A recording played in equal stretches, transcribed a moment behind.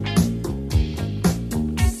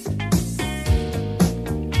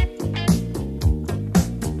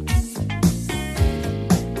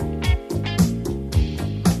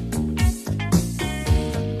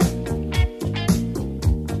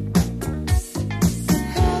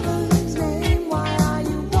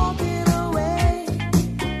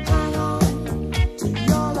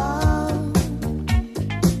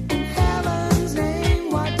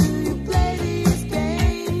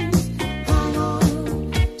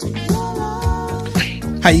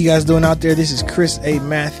How you guys doing out there? This is Chris A.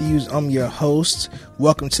 Matthews. I'm your host.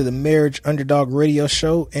 Welcome to the Marriage Underdog Radio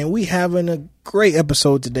Show, and we having a great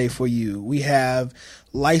episode today for you. We have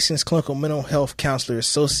licensed clinical mental health counselor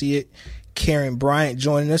associate Karen Bryant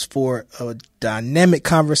joining us for a dynamic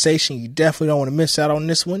conversation. You definitely don't want to miss out on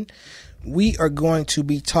this one. We are going to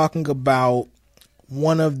be talking about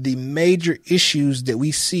one of the major issues that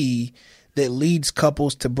we see that leads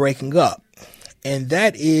couples to breaking up, and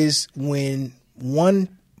that is when one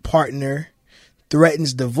partner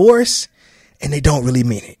threatens divorce and they don't really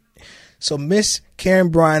mean it. So Miss Karen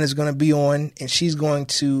Bryant is going to be on, and she's going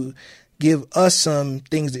to give us some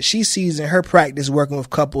things that she sees in her practice working with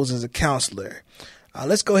couples as a counselor.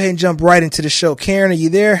 Let's go ahead and jump right into the show. Karen, are you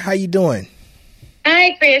there? How you doing?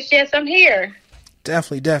 Hi, Chris. Yes, I'm here.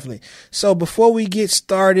 Definitely. So before we get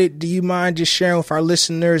started, do you mind just sharing with our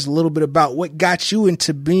listeners a little bit about what got you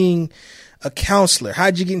into being a counselor?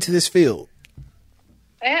 How'd you get into this field?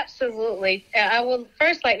 Absolutely. I would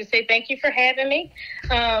first like to say thank you for having me.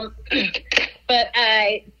 But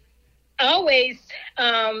I always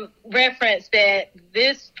reference that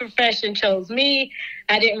this profession chose me.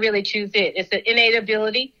 I didn't really choose it. It's an innate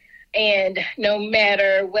ability. And no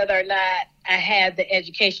matter whether or not I had the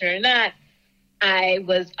education or not, I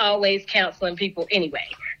was always counseling people anyway.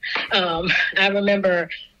 I remember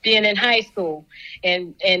being in high school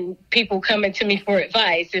and people coming to me for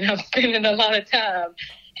advice, and I'm spending a lot of time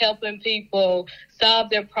helping people solve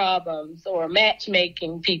their problems or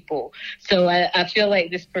matchmaking people. So I feel like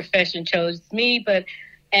this profession chose me, but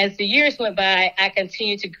as the years went by, I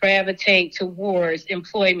continued to gravitate towards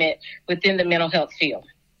employment within the mental health field.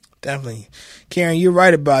 Definitely. Karen, you're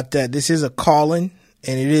right about that. This is a calling,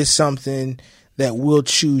 and it is something that will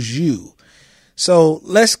choose you. So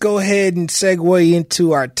let's go ahead and segue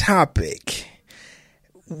into our topic.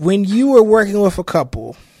 When you are working with a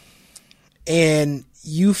couple and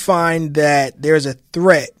you find that there's a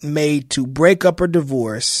threat made to break up or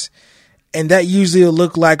divorce, and that usually will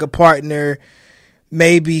look like a partner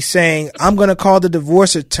maybe saying, I'm going to call the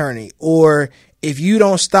divorce attorney, or if you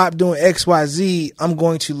don't stop doing XYZ, I'm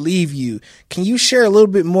going to leave you. Can you share a little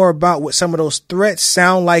bit more about what some of those threats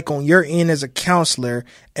sound like on your end as a counselor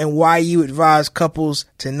and why you advise couples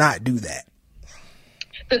to not do that?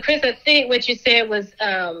 So, Chris, I think what you said was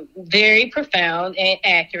very profound and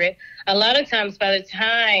accurate. A lot of times by the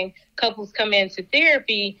time couples come into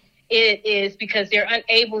therapy, it is because they're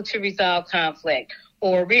unable to resolve conflict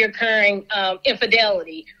or reoccurring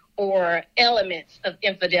infidelity or elements of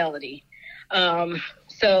infidelity.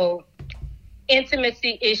 So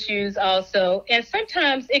intimacy issues also, and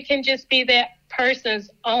sometimes it can just be that person's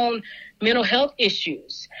own mental health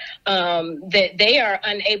issues that they are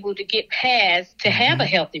unable to get past to have a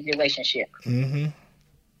healthy relationship. Mm-hmm.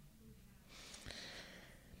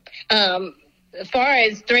 As far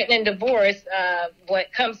as threatening divorce,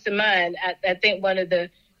 what comes to mind, I think one of the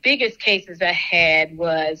biggest cases I had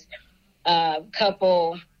was a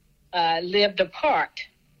couple lived apart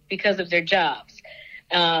because of their jobs.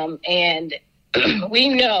 And we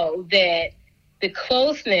know that the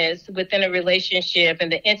closeness within a relationship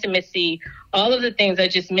and the intimacy, all of the things I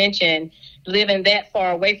just mentioned, living that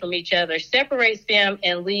far away from each other separates them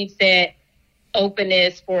and leaves that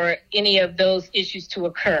openness for any of those issues to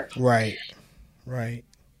occur. Right.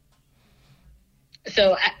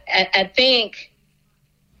 So I think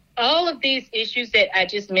all of these issues that I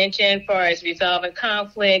just mentioned, as far as resolving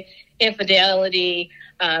conflict, infidelity,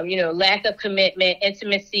 lack of commitment,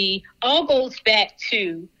 intimacy, all goes back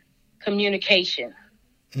to communication.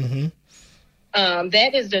 Mm-hmm.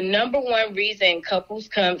 That is the number one reason couples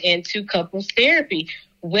come into couples therapy,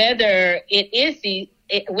 whether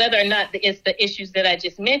or not it's the issues that I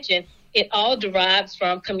just mentioned. It all derives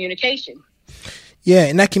from communication. Yeah,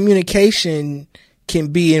 and that communication can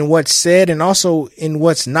be in what's said and also in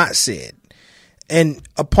what's not said. And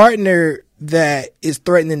a partner that is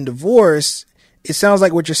threatening divorce, it sounds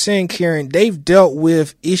like what you're saying, Karen, they've dealt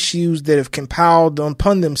with issues that have compiled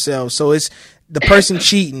upon themselves. So it's the person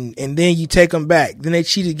cheating, and then you take them back. Then they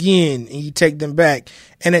cheat again, and you take them back.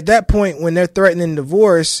 And at that point, when they're threatening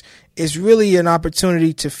divorce, it's really an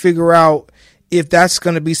opportunity to figure out if that's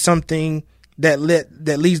going to be something that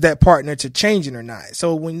leads that partner to changing or not.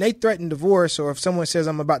 So when they threaten divorce, or if someone says,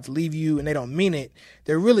 I'm about to leave you, and they don't mean it,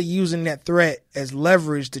 they're really using that threat as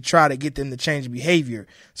leverage to try to get them to change behavior.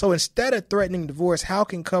 So instead of threatening divorce, how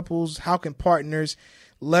can partners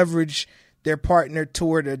leverage their partner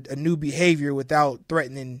toward a new behavior without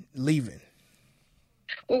threatening leaving?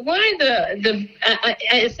 Well, why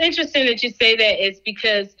it's interesting that you say that, is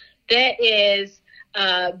because that is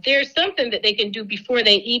there's something that they can do before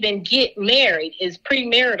they even get married, is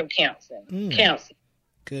premarital counseling.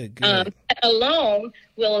 Good. Alone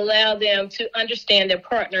will allow them to understand their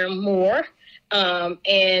partner more,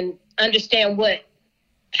 and understand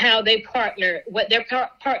how they partner, what their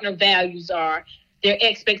partner values are, their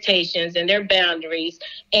expectations and their boundaries.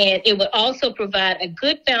 And it would also provide a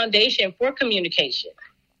good foundation for communication.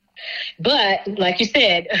 But like you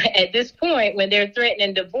said, at this point, when they're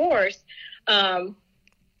threatening divorce,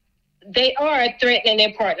 they are threatening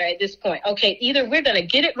their partner at this point. Okay, either we're going to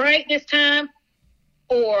get it right this time,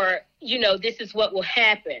 or, this is what will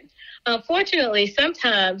happen. Unfortunately,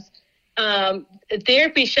 sometimes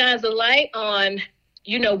therapy shines a light on,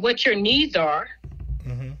 what your needs are,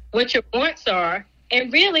 what your wants are,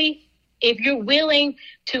 and really, if you're willing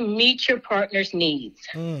to meet your partner's needs.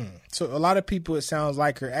 So a lot of people, it sounds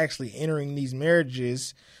like, are actually entering these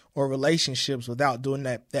marriages or relationships without doing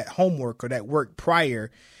that homework or that work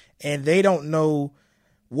prior, and they don't know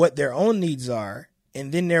what their own needs are.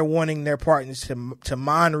 And then they're wanting their partners to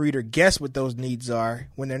mind read or guess what those needs are.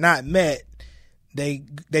 When they're not met, they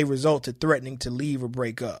result to threatening to leave or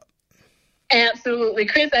break up. Absolutely.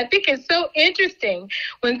 Chris, I think it's so interesting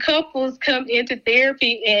when couples come into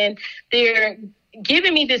therapy and they're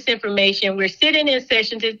giving me this information. We're sitting in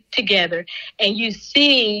session together, and you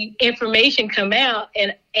see information come out,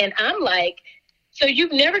 and I'm like, so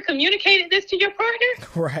you've never communicated this to your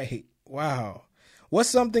partner? Right. Wow. What's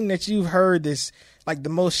something that you've heard that's like the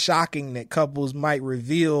most shocking that couples might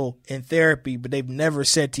reveal in therapy, but they've never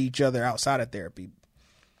said to each other outside of therapy?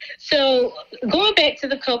 So going back to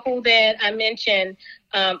the couple that I mentioned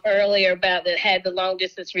earlier about that had the long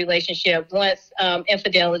distance relationship, once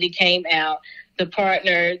infidelity came out, the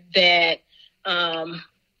partner that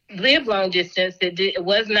lived long distance, that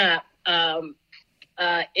was not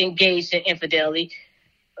engaged in infidelity,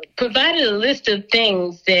 provided a list of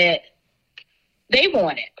things that they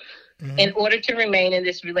wanted in order to remain in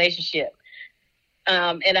this relationship.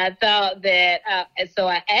 And I thought that, so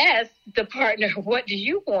I asked the partner, what do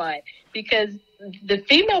you want? Because the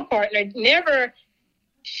female partner never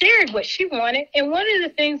shared what she wanted. And one of the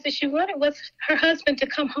things that she wanted was her husband to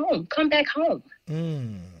come back home.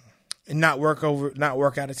 And not work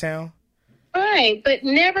out of town? Right, but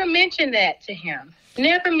never mentioned that to him.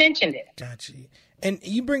 Never mentioned it. Gotcha. And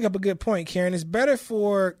you bring up a good point, Karen. It's better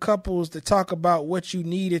for couples to talk about what you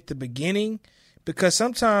need at the beginning, because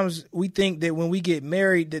sometimes we think that when we get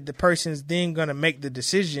married that the person's then going to make the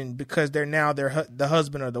decision because they're now the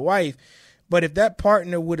husband or the wife. But if that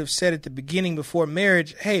partner would have said at the beginning before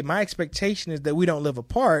marriage, hey, my expectation is that we don't live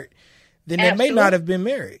apart, then Absolutely. They may not have been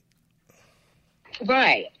married.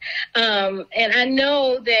 Right. And I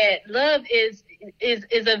know that love is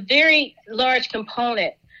a very large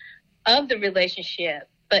component of the relationship,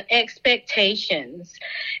 but expectations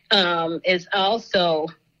is also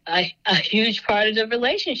a huge part of the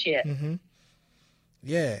relationship. Mm-hmm.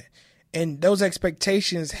 Yeah. And those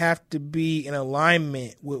expectations have to be in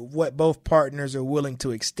alignment with what both partners are willing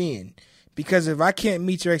to extend. Because if I can't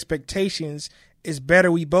meet your expectations, it's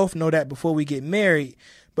better we both know that before we get married.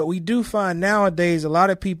 But we do find nowadays a lot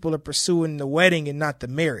of people are pursuing the wedding and not the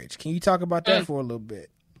marriage. Can you talk about that for a little bit?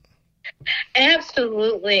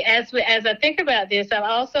 Absolutely. As I think about this, I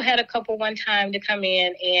also had a couple one time to come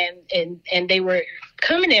in and they were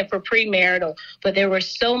coming in for premarital, but there were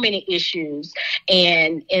so many issues.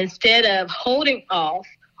 And instead of holding off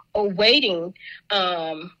or waiting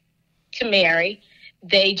to marry,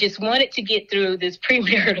 they just wanted to get through this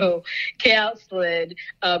premarital counseling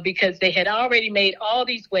because they had already made all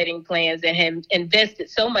these wedding plans and had invested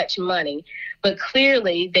so much money, but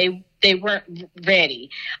clearly they weren't ready.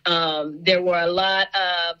 There were a lot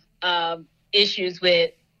of issues with,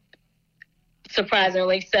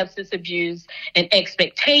 surprisingly, substance abuse and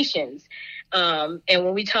expectations. And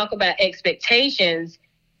when we talk about expectations,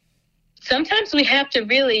 sometimes we have to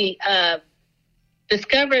really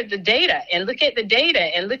discover the data and look at the data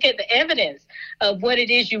and look at the evidence of what it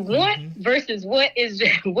is you want versus what is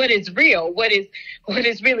real, what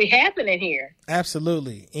is really happening here.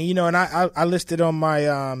 Absolutely. And, and I listed on my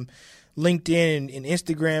LinkedIn and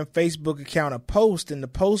Instagram, Facebook account a post, and the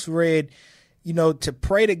post read, to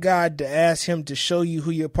pray to God to ask him to show you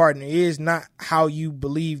who your partner is, not how you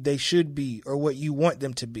believe they should be or what you want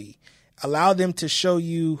them to be. Allow them to show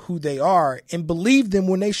you who they are and believe them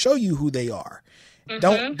when they show you who they are.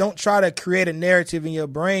 Don't try to create a narrative in your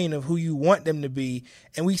brain of who you want them to be.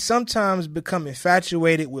 And we sometimes become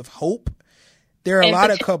infatuated with hope. There are a lot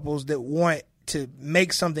of couples that want to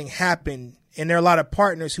make something happen, and there are a lot of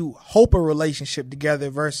partners who hope a relationship together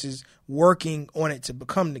versus working on it to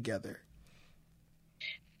become together.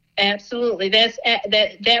 Absolutely.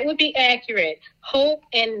 That would be accurate. Hope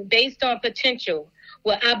and based on potential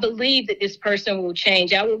well, I believe that this person will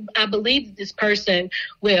change. I believe that this person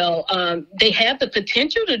will, they have the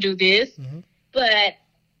potential to do this, but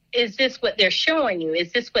is this what they're showing you?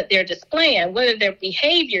 Is this what they're displaying? What are their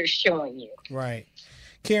behaviors showing you? Right.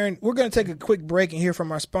 Karen, we're going to take a quick break and hear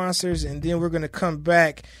from our sponsors, and then we're going to come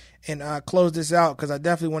back and close this out, because I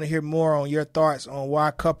definitely want to hear more on your thoughts on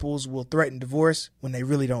why couples will threaten divorce when they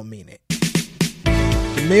really don't mean it.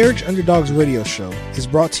 The Marriage Underdogs Radio Show is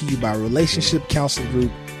brought to you by Relationship Counseling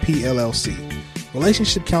Group, PLLC.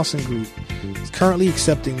 Relationship Counseling Group is currently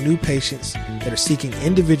accepting new patients that are seeking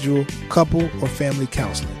individual, couple, or family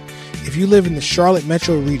counseling. If you live in the Charlotte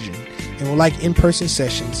metro region and would like in-person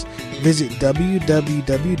sessions, visit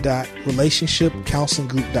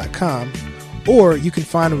www.relationshipcounselinggroup.com, or you can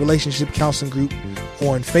find a Relationship Counseling Group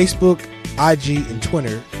on Facebook, IG, and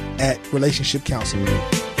Twitter at Relationship Counseling Group.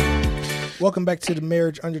 Welcome back to the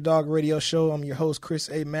Marriage Underdog Radio Show. I'm your host, Chris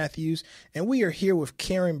A. Matthews, and we are here with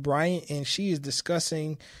Karen Bryant, and she is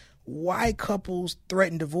discussing why couples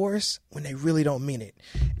threaten divorce when they really don't mean it.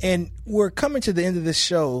 And we're coming to the end of this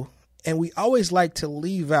show, and we always like to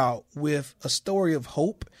leave out with a story of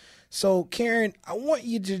hope. So, Karen, I want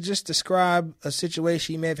you to just describe a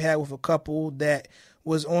situation you may have had with a couple that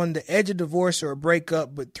was on the edge of divorce or a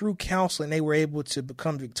breakup, but through counseling, they were able to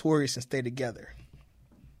become victorious and stay together.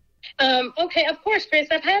 Okay, of course, Chris.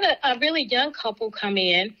 I've had a really young couple come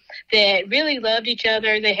in that really loved each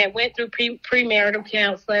other. They had went through premarital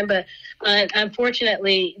counseling, but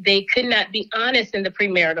unfortunately, they could not be honest in the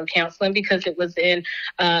premarital counseling because it was in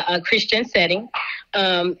a Christian setting,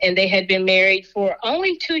 and they had been married for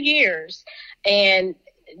only 2 years. And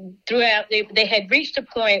throughout, they had reached a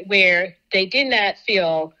point where they did not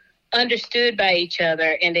feel understood by each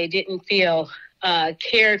other, and they didn't feel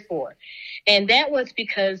cared for. And that was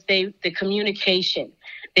because the communication,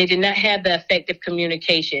 they did not have the effective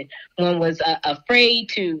communication. One was afraid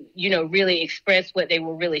to, really express what they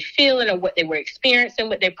were really feeling or what they were experiencing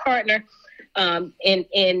with their partner,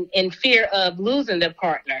 in fear of losing their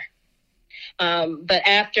partner. But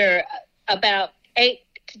after about 8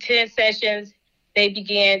 to 10 sessions, they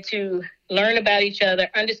began to learn about each other,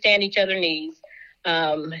 understand each other's needs,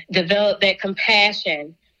 develop that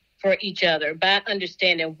compassion for each other by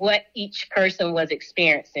understanding what each person was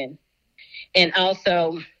experiencing. And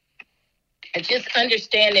also just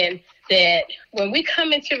understanding that when we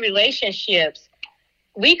come into relationships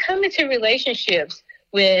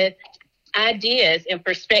with ideas and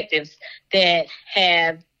perspectives that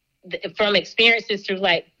have, from experiences through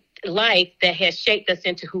life that has shaped us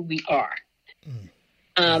into who we are.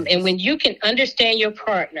 And when you can understand your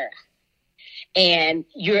partner and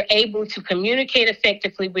you're able to communicate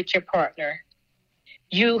effectively with your partner,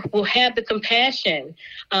 you will have the compassion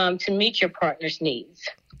to meet your partner's needs,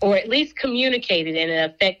 or at least communicate it in an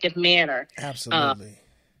effective manner. Absolutely.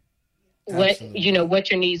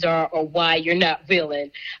 What your needs are, or why you're not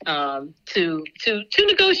willing to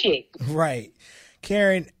negotiate. Right.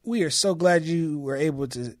 Karen, we are so glad you were able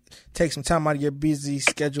to take some time out of your busy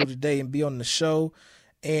schedule today and be on the show.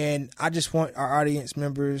 And I just want our audience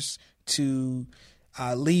members to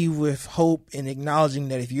leave with hope and acknowledging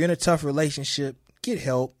that if you're in a tough relationship, get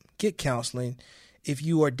help, get counseling. If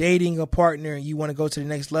you are dating a partner and you want to go to the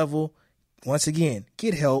next level, once again,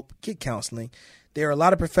 get help, get counseling. There are a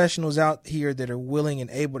lot of professionals out here that are willing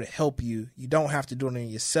and able to help you. You don't have to do it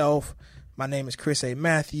yourself. My name is Chris A.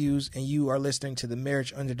 Matthews, and you are listening to the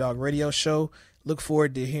Marriage Underdog Radio Show. Look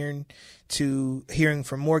forward to hearing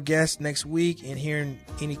from more guests next week and hearing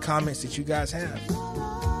any comments that you guys have.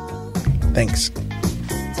 Thanks.